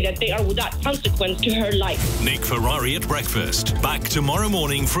cannot say that they are without consequence to her life. Nick Ferrari at breakfast. Back tomorrow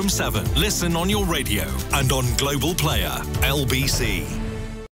morning from 7. Listen on your radio and on Global Player. LBC.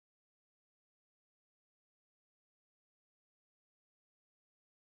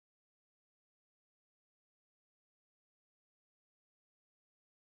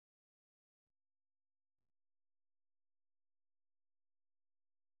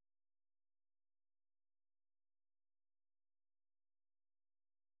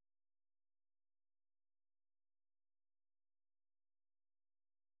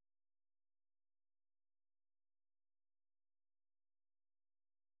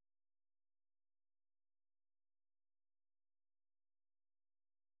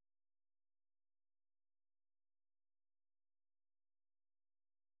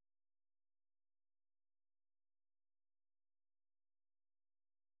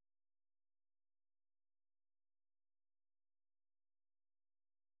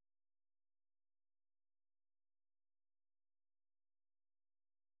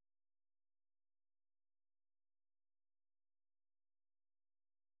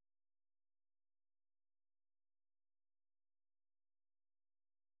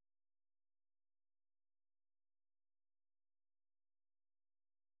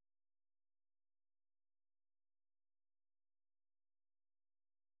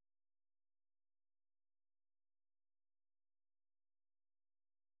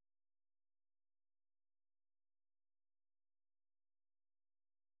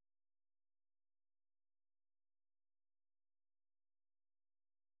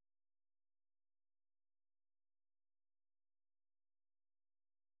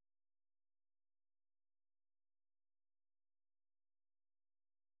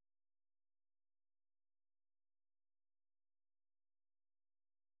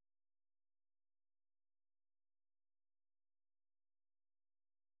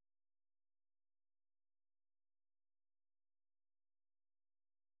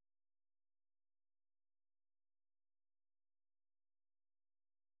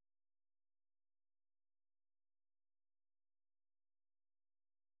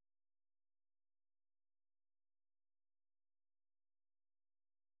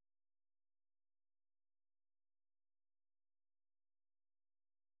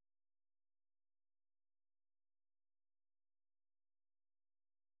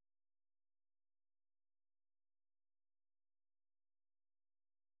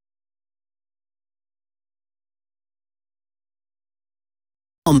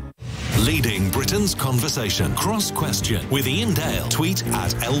 Leading Britain's conversation. Cross Question with Iain Dale. Tweet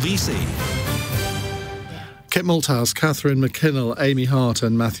at LBC. Kit Malthouse, Catherine McKinnell, Amy Hart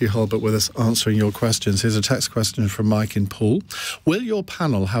and Mathew Hulbert with us answering your questions. Here's a text question from Mike in Poole. Will your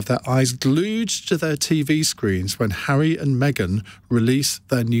panel have their eyes glued to their TV screens when Harry and Meghan release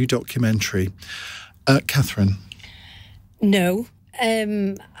their new documentary? Catherine? No.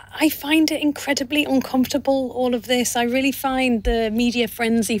 I find it incredibly uncomfortable, all of this. I really find the media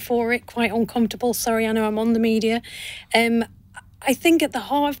frenzy for it quite uncomfortable. Sorry, I know I'm on the media. I think at the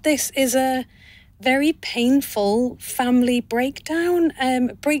heart of this is a very painful family breakdown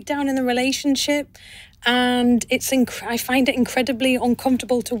in the relationship. And I find it incredibly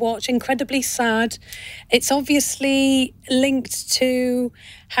uncomfortable to watch, incredibly sad. It's obviously linked to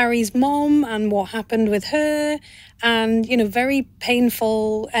Harry's mom and what happened with her, and, you know, very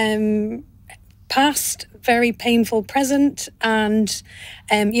painful past, very painful present. And,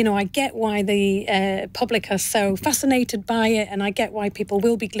 you know, I get why the public are so fascinated by it, and I get why people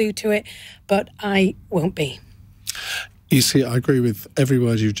will be glued to it, but I won't be. You see, I agree with every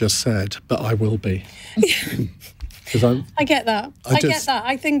word you've just said, but I will be. I get that. I get that.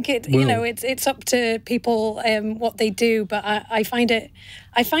 I think it's up to people what they do, but I find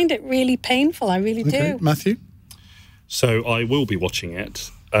it really painful. I really do. Matthew? So I will be watching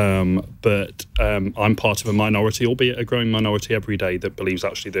it. But I'm part of a minority, albeit a growing minority every day, that believes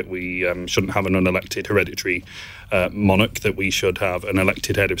actually that we shouldn't have an unelected hereditary monarch, that we should have an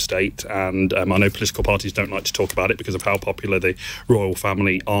elected head of state. And I know political parties don't like to talk about it because of how popular the royal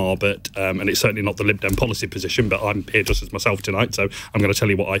family are, but and it's certainly not the Lib Dem policy position, but I'm here just as myself tonight, so I'm going to tell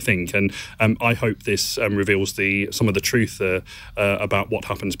you what I think. And I hope this reveals some of the truth about what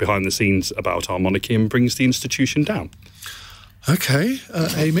happens behind the scenes about our monarchy and brings the institution down. Okay,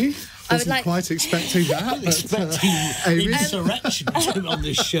 Amy, wasn't quite expecting that. Insurrection on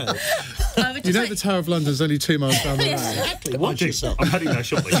this show. You know the Tower of London's only 2 miles down the road. Exactly. Watch yourself. I'm heading there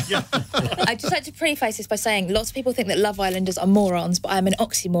shortly. Yeah. I'd just like to preface this by saying lots of people think that Love Islanders are morons, but I'm an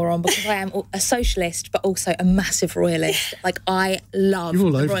oxymoron because I am a socialist, but also a massive royalist. Like, I love You're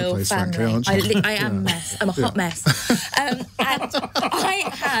all the over royal the place, family. frankly, aren't you? I am a mess. I'm a hot mess. And I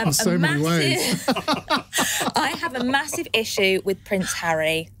have so many ways. I have a massive issue with Prince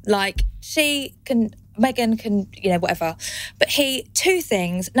Harry. Like, Meghan can, you know, whatever. But two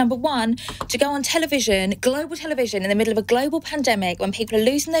things. Number one, to go on television, global television, in the middle of a global pandemic when people are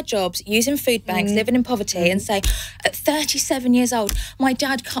losing their jobs, using food banks, living in poverty, and say, at 37 years old, my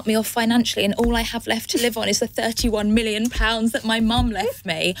dad cut me off financially and all I have left to live on is the £31 million that my mum left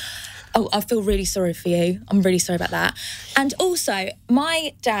me. Oh, I feel really sorry for you. I'm really sorry about that. And also,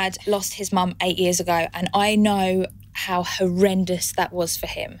 my dad lost his mum 8 years ago, and I know how horrendous that was for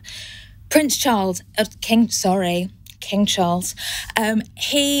him. King Charles,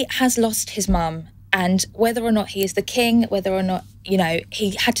 he has lost his mum, and whether or not he is the king, whether or not, you know,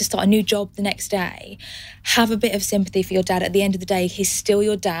 he had to start a new job the next day, have a bit of sympathy for your dad. At the end of the day, he's still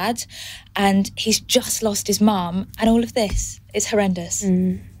your dad, and he's just lost his mum, and all of this is horrendous.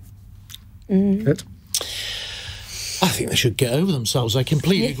 Good. I think they should get over themselves. I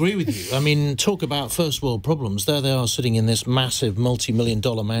completely agree with you. I mean, talk about first world problems. There they are sitting in this massive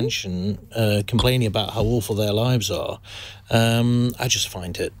multi-million-dollar mansion complaining about how awful their lives are. I just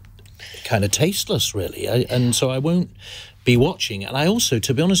find it kind of tasteless, really. And so I won't be watching. And I also,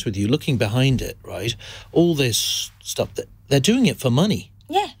 to be honest with you, looking behind it, right, all this stuff, that they're doing it for money.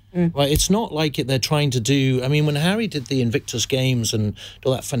 Yeah. Right, it's not like they're trying to do... I mean, when Harry did the Invictus Games and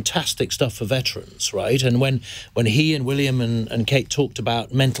all that fantastic stuff for veterans, right, and when he and William and Kate talked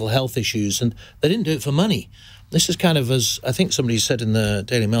about mental health issues, and they didn't do it for money. This is kind of, as I think somebody said in the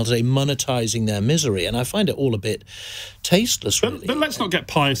Daily Mail today, monetising their misery, and I find it all a bit tasteless, really. But let's not get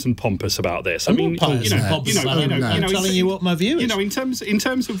pious and pompous about this. I'm telling you what my view is. You know, in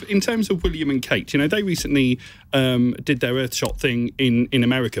terms of William and Kate, you know, they recently did their Earthshot thing in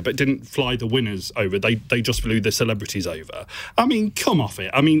America, but didn't fly the winners over. They just flew the celebrities over. I mean, come off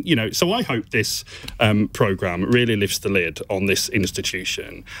it. I mean, you know, so I hope this programme really lifts the lid on this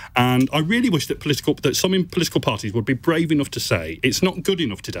institution, and I really wish that some in political parties would be brave enough to say it's not good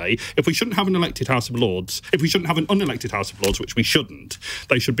enough today. If we shouldn't have an elected House of Lords, if we shouldn't have an unelected House of Lords, which we shouldn't,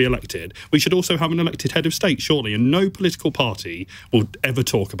 they should be elected. We should also have an elected head of state, surely, and no political party will ever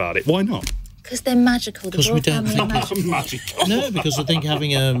talk about it. Why not? Because they're magical. Because we don't. Magical. No, because I think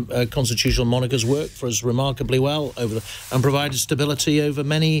having a constitutional monarch has worked for us remarkably well and provided stability over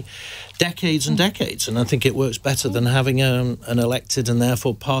many decades and decades. And I think it works better than having an elected and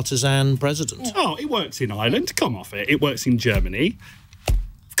therefore partisan president. Yeah. Oh, it works in Ireland. Come off it. It works in Germany.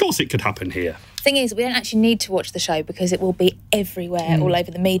 Of course, it could happen here. Thing is, we don't actually need to watch the show because it will be everywhere, all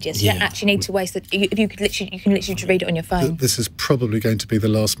over the media. So you don't actually need to waste it. You can literally just read it on your phone. This is probably going to be the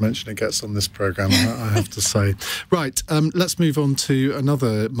last mention it gets on this programme, I have to say. Right, let's move on to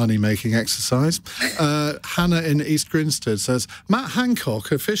another money-making exercise. Hannah in East Grinstead says, Matt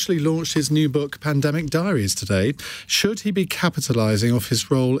Hancock officially launched his new book, Pandemic Diaries, today. Should he be capitalising off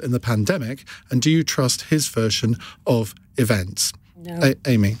his role in the pandemic? And do you trust his version of events? No.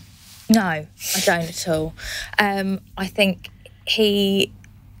 Amy? No, I don't at all. I think he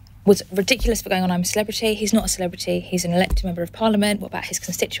was ridiculous for going on I'm a Celebrity. He's not a celebrity. He's an elected member of Parliament. What about his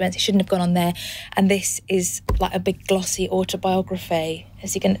constituents? He shouldn't have gone on there. And this is like a big glossy autobiography.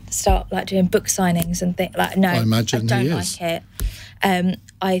 Is he going to start like doing book signings and things? Like, no, I don't like it.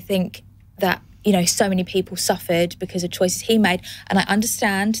 I think that, you know, so many people suffered because of choices he made. And I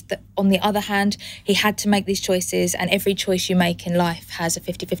understand that, on the other hand, he had to make these choices, and every choice you make in life has a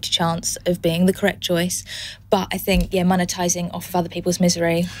 50-50 chance of being the correct choice. But I think, monetising off of other people's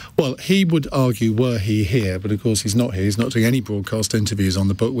misery. Well, he would argue, were he here, but of course he's not here. He's not doing any broadcast interviews on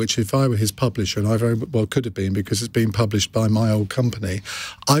the book, which if I were his publisher, and I very well could have been because it's been published by my old company,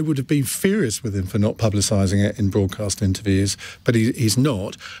 I would have been furious with him for not publicising it in broadcast interviews, but he's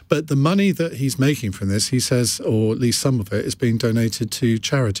not. But the money that he's making from this, he says, or at least some of it, is being donated to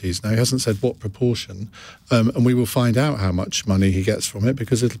charities. Now, he hasn't said what proportion, and we will find out how much money he gets from it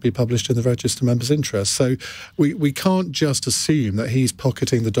because it'll be published in the Register Members' Interest. So we can't just assume that he's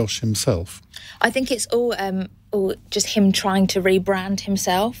pocketing the dosh himself. I think it's all just him trying to rebrand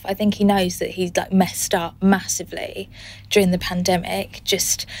himself. I think he knows that he's like messed up massively during the pandemic,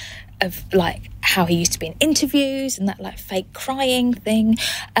 just of like how he used to be in interviews and that like fake crying thing.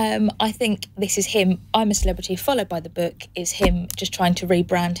 I think this is him. I'm a Celebrity, followed by the book, is him just trying to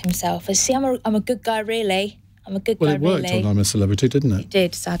rebrand himself as, see, I'm a good guy, really. I'm a good guy, really. Well, it worked on I'm a Celebrity, didn't it? It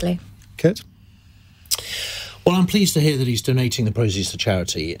did, sadly. Kit? Well, I'm pleased to hear that he's donating the proceeds to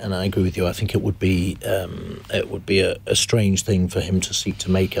charity, and I agree with you. I think it would be a strange thing for him to seek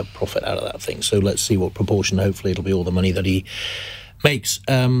to make a profit out of that thing. So let's see what proportion. Hopefully it'll be all the money that he makes.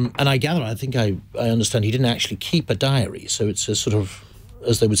 And I gather, I think I understand he didn't actually keep a diary, so it's a sort of,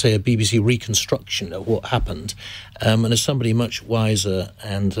 as they would say, a BBC reconstruction of what happened. And as somebody much wiser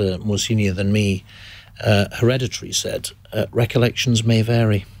and more senior than me, Hereditary said, recollections may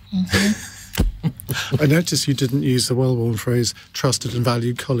vary. Mm-hmm. I noticed you didn't use the well-worn phrase trusted and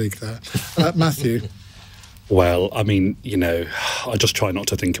valued colleague there. Matthew? Well, I mean, you know, I just try not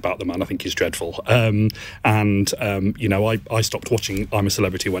to think about the man. I think he's dreadful. You know, I stopped watching I'm a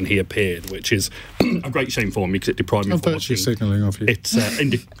Celebrity when he appeared, which is a great shame for me because it deprived me from watching. signalling of you. It's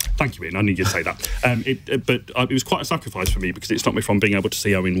thank you, Ian. I knew you'd say that. But it was quite a sacrifice for me because it stopped me from being able to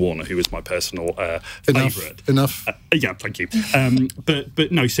see Owen Warner, who was my personal favourite. Enough. Yeah, thank you.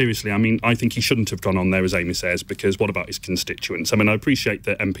 But no, seriously, I mean, I think he shouldn't have gone on there, as Amy says, because what about his constituents? I mean, I appreciate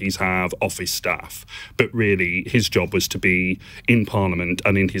that MPs have office staff, but really, his job was to be in Parliament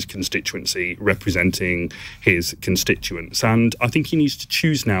and in his constituency representing his constituents. And I think he needs to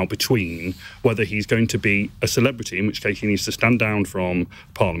choose now between whether he's going to be a celebrity, in which case he needs to stand down from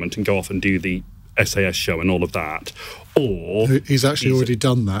Parliament and go off and do the SAS show and all of that, or he's actually already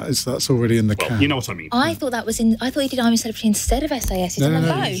done that. That's already in the can. You know what I mean. I thought he did I'm a Celebrity instead of SAS. He's done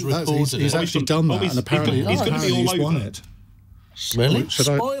them both. He's actually done that, and apparently he's going to be all over. Won it. Really? Should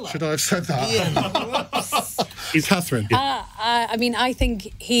I have said that? Is Catherine? I mean, I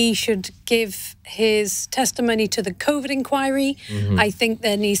think he should give his testimony to the COVID inquiry. Mm-hmm. I think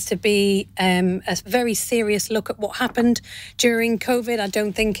there needs to be a very serious look at what happened during COVID. I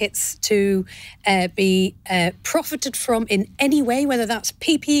don't think it's to be profited from in any way, whether that's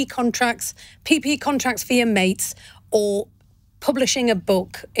PPE contracts for your mates, or publishing a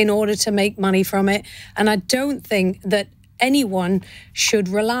book in order to make money from it. And I don't think that anyone should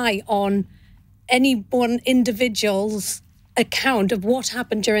rely on any one individual's account of what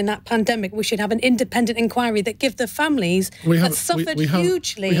happened during that pandemic. We should have an independent inquiry that give the families that suffered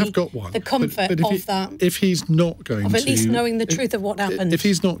hugely we have got one. The comfort of that. If he's not going of to... at least knowing the truth of what happened. If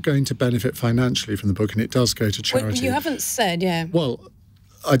he's not going to benefit financially from the book, and it does go to charity... Well, you haven't said, yeah. Well,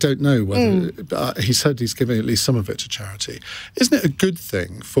 I don't know whether... he said he's giving at least some of it to charity. Isn't it a good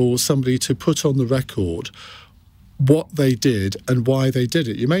thing for somebody to put on the record what they did and why they did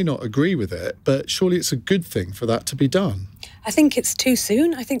it? You may not agree with it, but surely it's a good thing for that to be done. I think it's too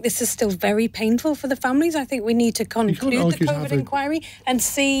soon. I think this is still very painful for the families. I think we need to conclude the COVID inquiry and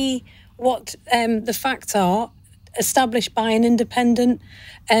see what the facts are, established by an independent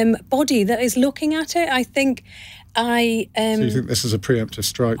body that is looking at it. I think... so you think this is a preemptive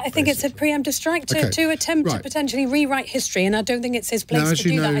strike? I think it's a preemptive strike to attempt to potentially rewrite history, and I don't think it's his place to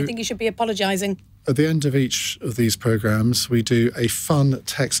do that. I think he should be apologising. At the end of each of these programmes, we do a fun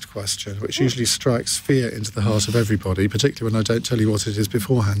text question, which usually strikes fear into the heart of everybody, particularly when I don't tell you what it is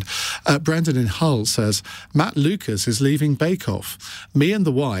beforehand. Brandon in Hull says, Matt Lucas is leaving Bake Off. Me and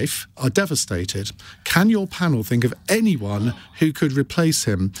the wife are devastated. Can your panel think of anyone who could replace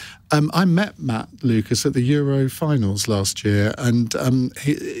him? I met Matt Lucas at the Euro finals last year, and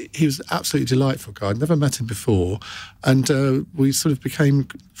he was an absolutely delightful guy. I'd never met him before, and we sort of became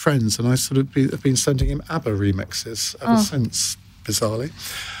friends, and I sort of have been sending him ABBA remixes ever since. bizarrely.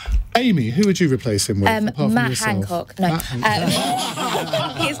 Amy, who would you replace him with? Apart from Matt yourself? Hancock. No.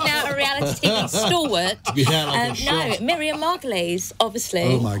 He's now a reality TV stalwart. No, Miriam Margolyes, obviously.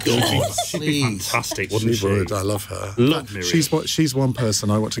 Oh my God. She'd be fantastic, wouldn't she? Would. I love her. Love Miriam. She's one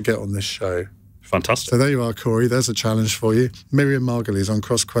person I want to get on this show. Fantastic. So there you are, Corey. There's a challenge for you. Miriam Margolyes on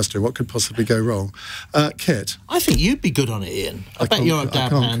Cross Question. What could possibly go wrong? Kit. I think you'd be good on it, Ian. I bet you're a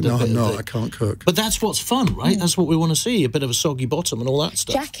dab hand. No, I'm not. I can't cook. But that's what's fun, right? That's what we want to see. A bit of a soggy bottom and all that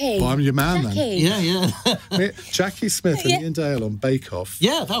stuff. Jackie. Well, I'm your man Jackie. then. Yeah. Jackie Smith and Iain Dale on Bake Off.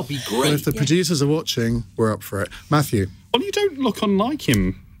 Yeah, that would be great. Well, if the producers are watching, we're up for it. Matthew. Well, you don't look unlike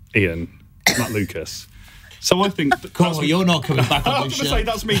him, Ian, Matt Lucas. So I think... You're not coming back on this show. I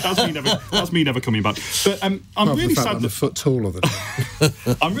was going to say, that's me never coming back. But I'm really sad I'm a foot taller than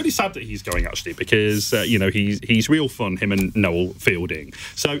him. I'm really sad that he's going, actually, because, he's real fun, him and Noel Fielding.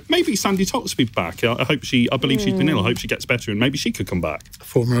 So maybe Sandy Tox will be back. I believe she's been ill. I hope she gets better and maybe she could come back.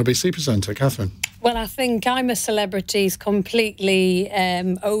 Former LBC presenter, Catherine. Well, I think I'm a Celebrity's completely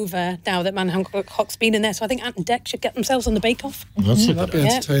over now that Man Hancock's been in there. So I think Ant and Dec should get themselves on the Bake Off. That'd be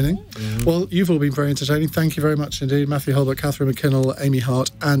entertaining. Well, you've all been very entertaining. Thank you very much indeed. Mathew Hulbert, Catherine McKinnell, Amy Hart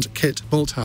and Kit Malthouse.